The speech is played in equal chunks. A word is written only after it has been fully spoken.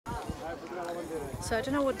So I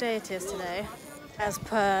don't know what day it is today, as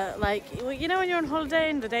per, like, you know when you're on holiday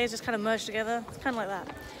and the days just kind of merge together? It's kind of like that.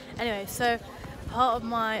 Anyway, so part of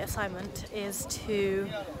my assignment is to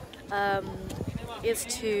learn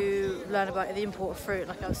about the import of fruit,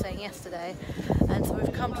 like I was saying yesterday. And so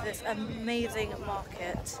we've come to this amazing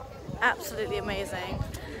market, absolutely amazing.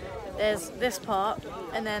 There's this part,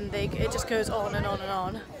 and then it just goes on and on and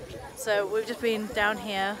on. So we've just been down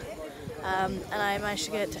here, and I managed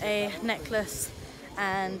to get a necklace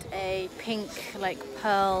and a pink, like,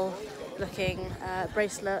 pearl looking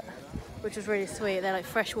bracelet, which was really sweet. They're like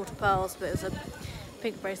freshwater pearls, but it's a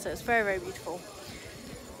pink bracelet. It's very, very beautiful.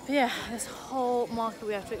 But yeah, this whole market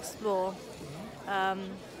we have to explore.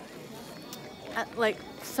 Like,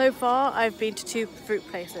 so far I've been to 2 fruit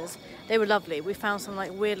places. They were lovely. We found some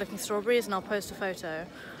like weird looking strawberries, and I'll post a photo.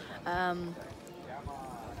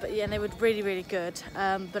 But yeah, and they were really, really good.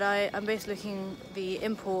 But I'm basically looking the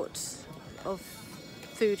import of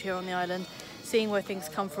food here on the island, seeing where things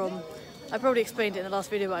come from. I probably explained it in the last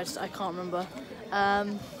video, but I can't remember.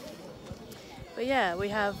 But yeah, we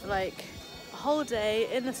have like a whole day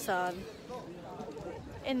in the sun,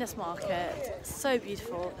 in this market. So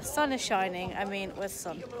beautiful. The sun is shining. I mean, where's the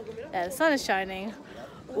sun? Yeah, the sun is shining.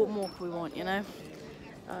 What more can we want, you know?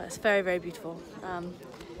 It's very, very beautiful.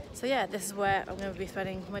 So yeah, this is where I'm going to be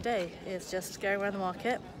spending my day, is just going around the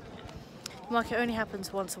market. The market only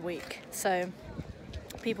happens once a week, so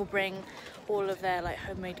people bring all of their like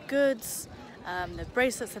homemade goods, their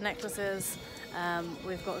bracelets and necklaces.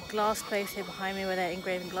 We've got a glass place here behind me where they're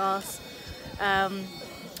engraving glass.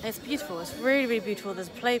 It's beautiful. It's really, really beautiful. There's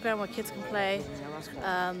a playground where kids can play,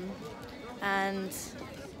 and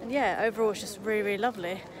yeah, overall it's just really, really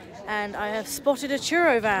lovely. And I have spotted a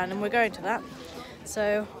churro van, and we're going to that.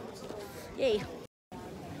 So, yay!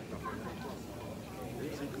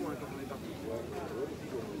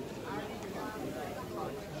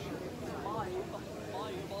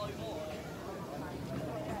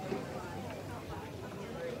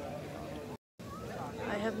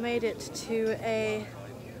 I have made it to a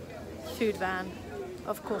food van.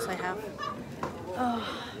 Of course I have. Oh,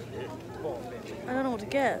 I don't know what to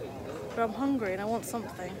get, but I'm hungry and I want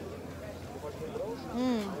something.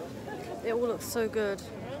 It all looks so good,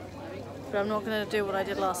 but I'm not going to do what I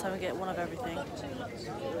did last time and get one of everything.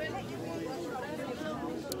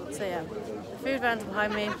 So yeah, the food van's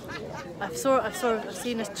behind me. I've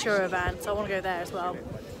seen a churro van, so I want to go there as well.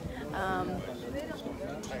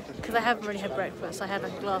 Because I haven't really had breakfast. I had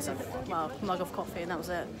like a mug of coffee, and that was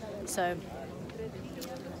it. So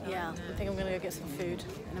yeah, I think I'm going to go get some food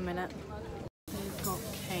in a minute. They've got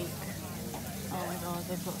cake. Oh my god,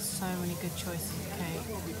 they've got so many good choices of cake.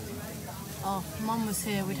 Oh, if Mum was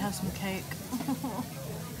here, we'd have some cake.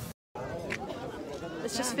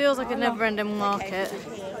 This just feels like a never-ending market.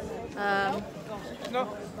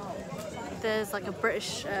 There's like a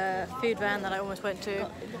British food van that I almost went to,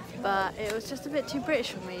 but it was just a bit too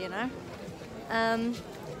British for me, you know? And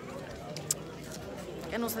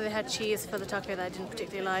also they had cheese for the taco that I didn't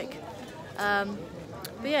particularly like.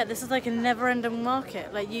 But yeah, this is like a never-ending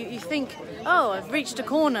market. Like you think, oh, I've reached a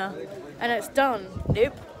corner and it's done.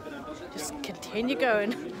 Nope. Just continue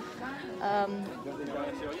going.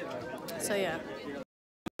 So yeah.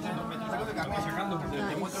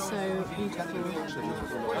 That is so beautiful.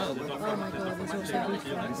 Oh my god, this is so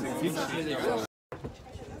beautiful.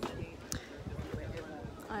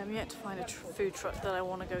 I'm yet to find a food truck that I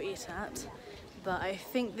want to go eat at, but I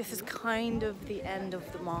think this is kind of the end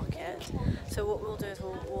of the market. So what we'll do is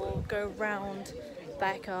we'll go round,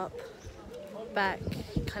 back kind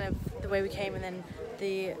of the way we came, and then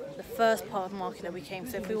the first part of the market that we came.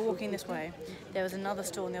 So if we were walking this way, there was another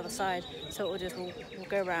store on the other side. So what we'll do is we'll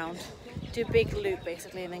go around, do a big loop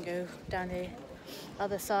basically, and then go down the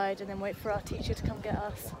other side, and then wait for our teacher to come get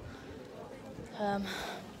us.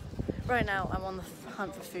 Right now I'm on the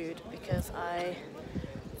hunt for food because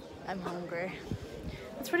I'm hungry.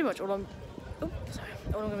 That's pretty much all I'm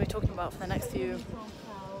going to be talking about for the next few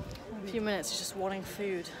minutes, is just wanting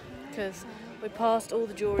food, because we passed all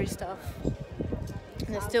the jewelry stuff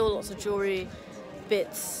and there's still lots of jewelry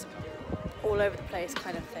bits all over the place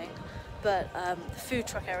kind of thing, but the food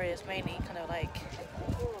truck area is mainly kind of like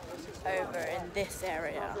over in this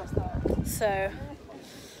area. So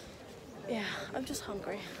yeah, I'm just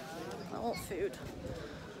hungry. I want food.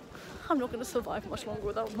 I'm not going to survive much longer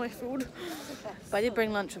without my food. But I did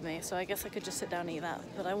bring lunch with me, so I guess I could just sit down and eat that.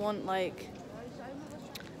 But I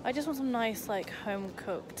just want some nice, like,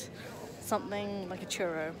 home-cooked, something like a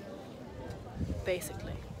churro,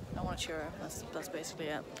 basically. I want a churro. That's basically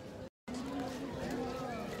it.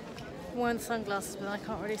 I'm wearing the sunglasses, but I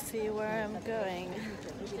can't really see where I'm going.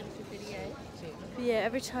 But yeah,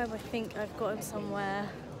 every time I think I've gotten somewhere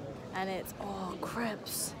and it's, oh,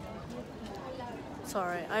 crepes.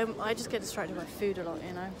 Sorry, I just get distracted by food a lot,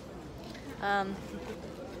 you know. I'm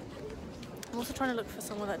also trying to look for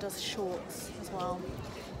someone that does shorts as well,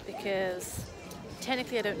 because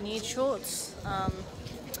technically I don't need shorts,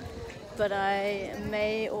 but I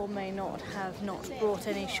may or may not have not brought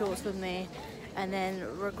any shorts with me and then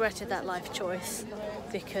regretted that life choice,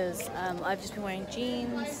 because I've just been wearing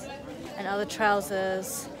jeans and other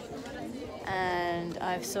trousers, and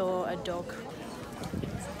I saw a dog.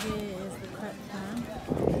 Here is the crepe pan.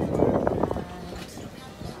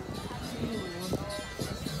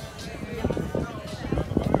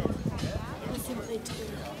 Let's see what they do.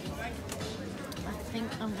 I think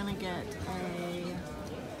I'm gonna get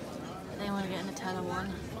I want to get a Nutella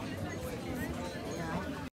one. Yeah.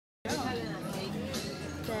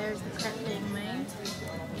 There's the crepe being made.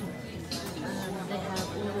 They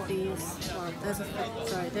have all of these. Well, there's a fake,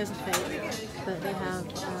 but they have.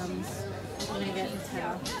 I'm gonna get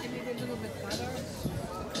Nutella.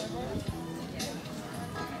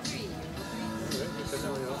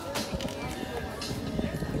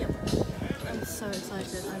 Yep. I'm so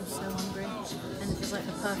excited. I'm so hungry, and this is like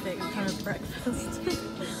the perfect kind of breakfast.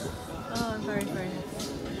 Oh, I'm very, very happy.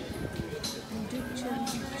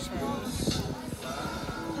 I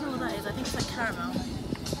don't know what that is. I think it's like caramel.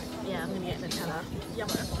 Yeah, I'm gonna get Nutella.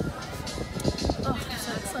 Yummer. Oh, I'm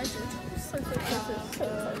so excited. So excited.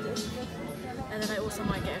 And then I also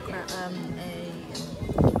might get a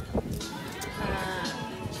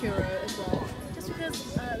churro as well. Just because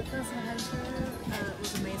the first time I had a churro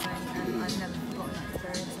was amazing, and I've never forgotten that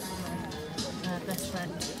experience with my best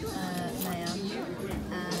friend, Naya.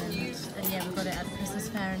 And yeah, we got it at the Christmas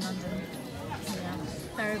fair in London. So yeah,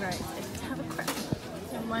 very, very excited to have a crepe.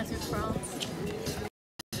 It reminds me of France.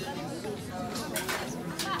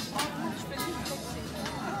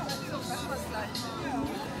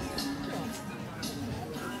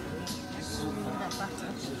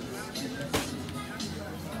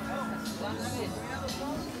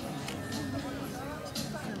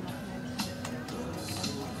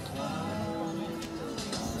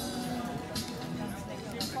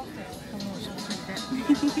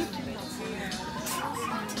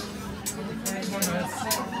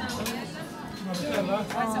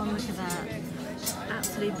 Oh, look at that.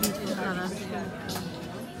 Absolutely beautiful colour.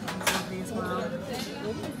 Lovely as well.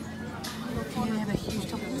 Here we have a huge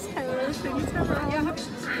top of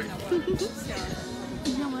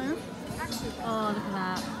Yellow. Oh, look at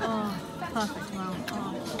that. Oh, perfect amount. Oh,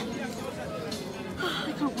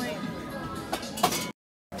 I can't wait.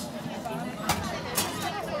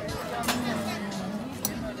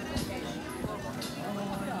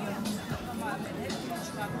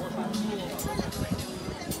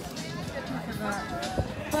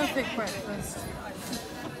 Perfect breakfast.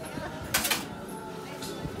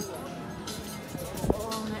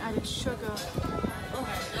 Oh, and they added sugar.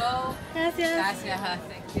 Oh, gracias.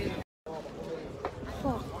 Thank you.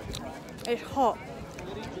 Oh, it's hot.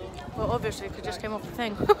 Well, obviously, because it just came off the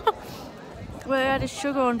thing. Well, they added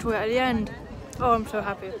sugar onto it at the end. Oh, I'm so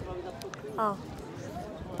happy. Oh,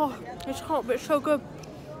 it's hot, but it's so good.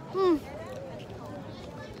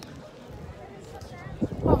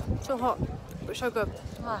 Oh, so hot, but so good.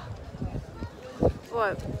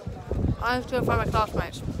 Right, I have to go find my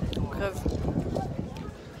classmates, because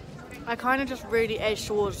I kind of just really edged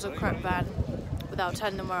towards the crepe van without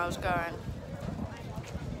telling them where I was going.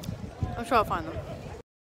 I'm sure I'll find them.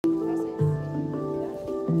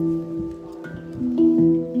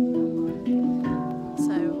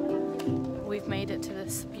 So, we've made it to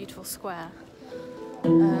this beautiful square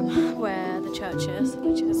where the church is,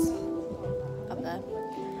 which is up there.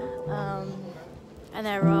 And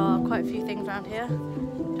there are quite a few things around here.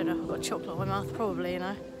 Don't know if I've got chocolate in my mouth, probably, you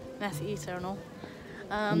know, messy eater and all.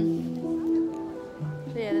 So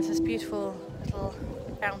yeah, there's this beautiful little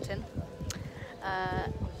fountain.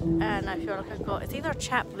 And I feel like I've got, it's either a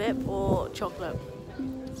chapped lip or chocolate.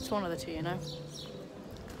 It's one of the two, you know.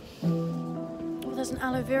 Oh, there's an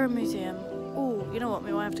aloe vera museum. Oh, you know what,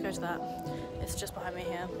 we might have to go to that. It's just behind me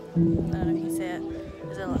here. I don't know if you can see it.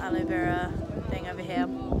 There's a little aloe vera thing over here.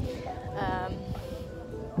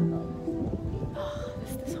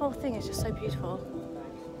 This whole thing is just so beautiful.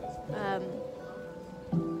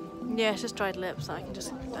 Yeah, it's just dried lips that I can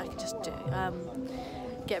just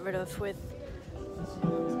get rid of with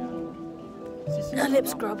a lip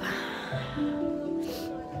scrub.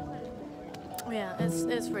 Yeah,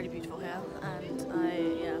 it's really beautiful here, and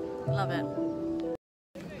I love it.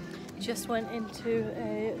 Just went into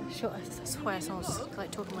a shop. I swear someone's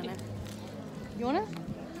like talking my name. You want it?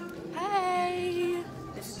 Hey!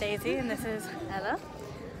 This is Daisy and this is Ella.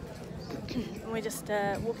 And we're just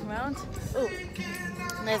walking around. Oh,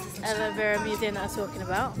 and there's this aloe vera museum that I was talking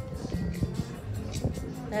about.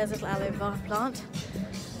 There's a little aloe vera plant.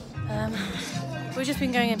 We've just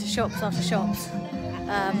been going into shops after shops.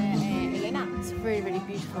 It's really, really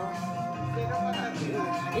beautiful.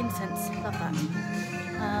 Incense, love that.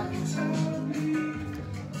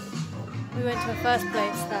 We went to a first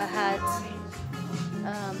place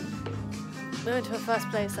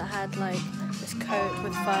that had like this coat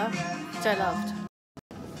with fur, which I loved.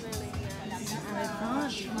 Aloe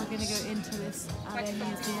plant. We're going to go into this aloe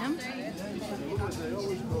museum.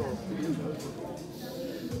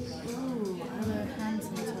 Ooh, aloe hand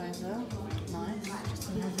sanitizer. Nice. Just a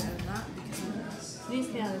little bit of that. These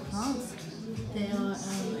are the aloe plants. They are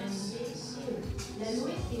L'aloe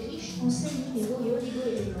est riche en sels minéraux et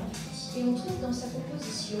oligo-éléments, et on trouve dans sa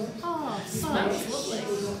composition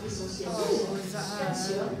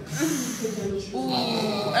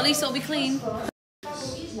Ooh, at least it'll be clean.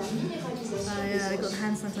 yeah, I got the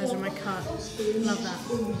hand sanitizer in my car. Love that.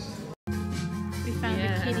 We found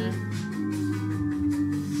a kitty.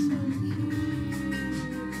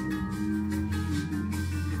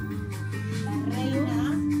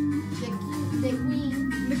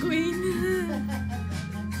 The queen.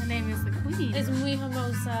 Her name is the queen. It's muy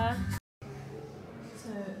hermosa. So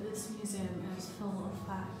this museum is full of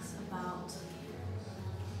facts about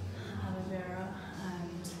aloe vera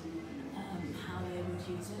and how they would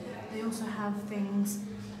use it. They also have things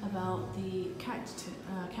about the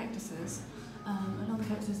cactuses. A lot of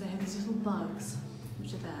the cactuses, they have these little bugs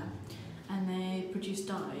which are there, and they produce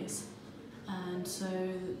dyes. And so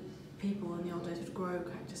people in the old days would grow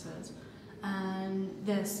cactuses. And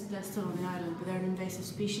they're still on the island, but they're an invasive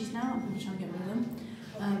species now, and people trying to get rid of them.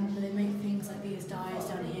 But they make things like these dyes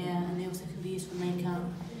down here, and they also can be used for makeup.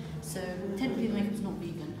 So technically the makeup's not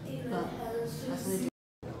vegan, but that's what they do.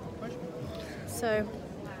 So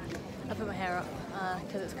I put my hair up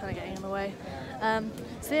because it's kind of getting in the way.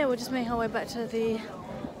 So yeah, we're just making our way back to the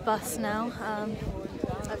bus now.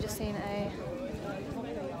 I've just seen a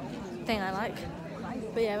thing I like.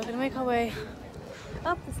 But yeah, we're going to make our way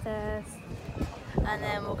up the stairs, and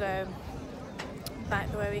then we'll go back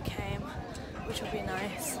the way we came, which will be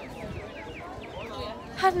nice.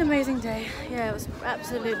 Had an amazing day. Yeah, it was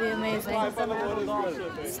absolutely amazing.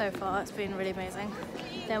 So far, it's been really amazing.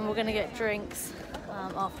 Then we're going to get drinks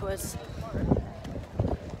afterwards.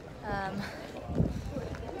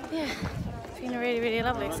 Yeah, it's been really, really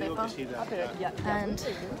lovely so far. And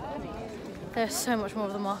there's so much more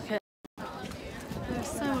of the market. There's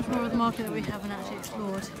so much more of the market that we haven't actually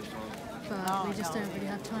explored, but we just don't really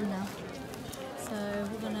have time now. So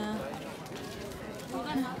we're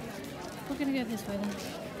gonna go this way then.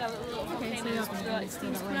 Okay, so you're gonna go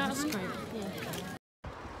still that way, just straight. Yeah.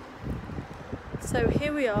 So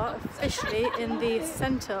here we are, officially in the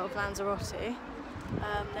centre of Lanzarote. They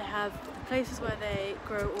have places where they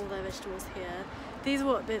grow all their vegetables here. These are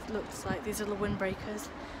what it looks like, these little windbreakers.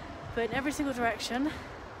 But in every single direction,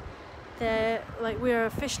 they're like, we're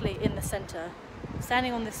officially in the centre.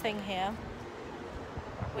 Standing on this thing here,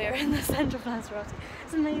 we're in the centre of Lanzarote.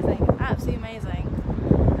 It's amazing, absolutely amazing.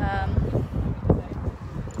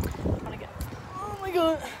 Oh my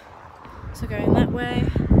god! So going that way,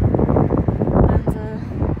 and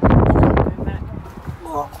then going back.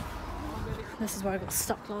 This is where I got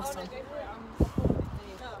stuck last time.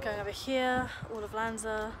 Going over here, all of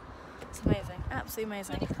Lanza. It's amazing, absolutely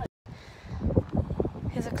amazing.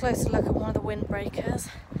 Here's a closer look at one of the windbreakers.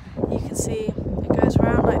 You can see it goes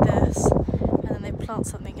around like this, and then they plant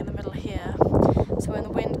something in the middle here. So when the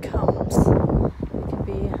wind comes, it can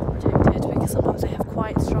be protected, because sometimes they have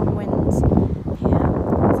quite strong winds here.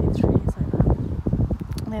 See the trees like that.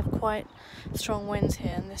 And they have quite strong winds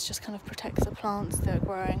here, and this just kind of protects the plants that are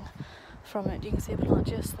growing from it. You can see a plant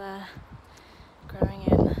just there, growing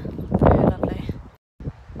in. Very lovely.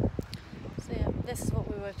 So yeah, this is what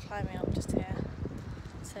we were climbing up just here.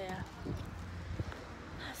 So yeah,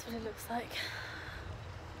 that's what it looks like.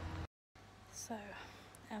 So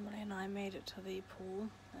Emily and I made it to the pool.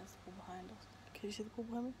 There's the pool behind us. Can you see the pool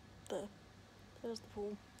behind me? There. There's the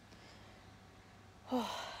pool. Oh,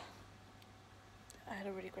 I had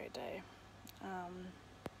a really great day. I'm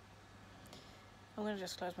going to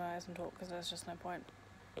just close my eyes and talk because there's just no point.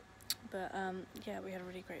 But yeah, we had a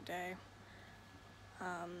really great day.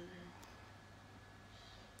 And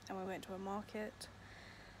we went to a market.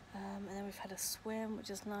 And then we've had a swim, which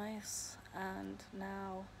is nice, and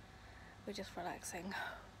now we're just relaxing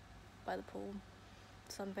by the pool,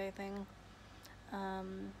 sunbathing,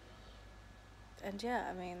 and yeah,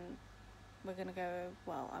 I mean, we're gonna go,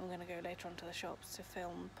 well, I'm gonna go later on to the shops to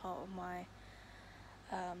film part of my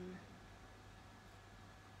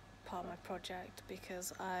project,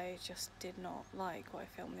 because I just did not like what I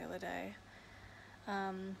filmed the other day.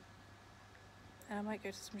 And I might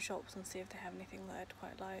go to some shops and see if they have anything that I'd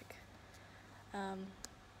quite like.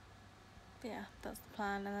 Yeah, that's the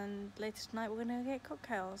plan. And then later tonight we're gonna get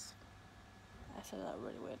cocktails. I said that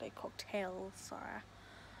really weirdly, cocktails, sorry.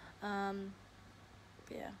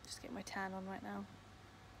 Yeah, just get my tan on right now.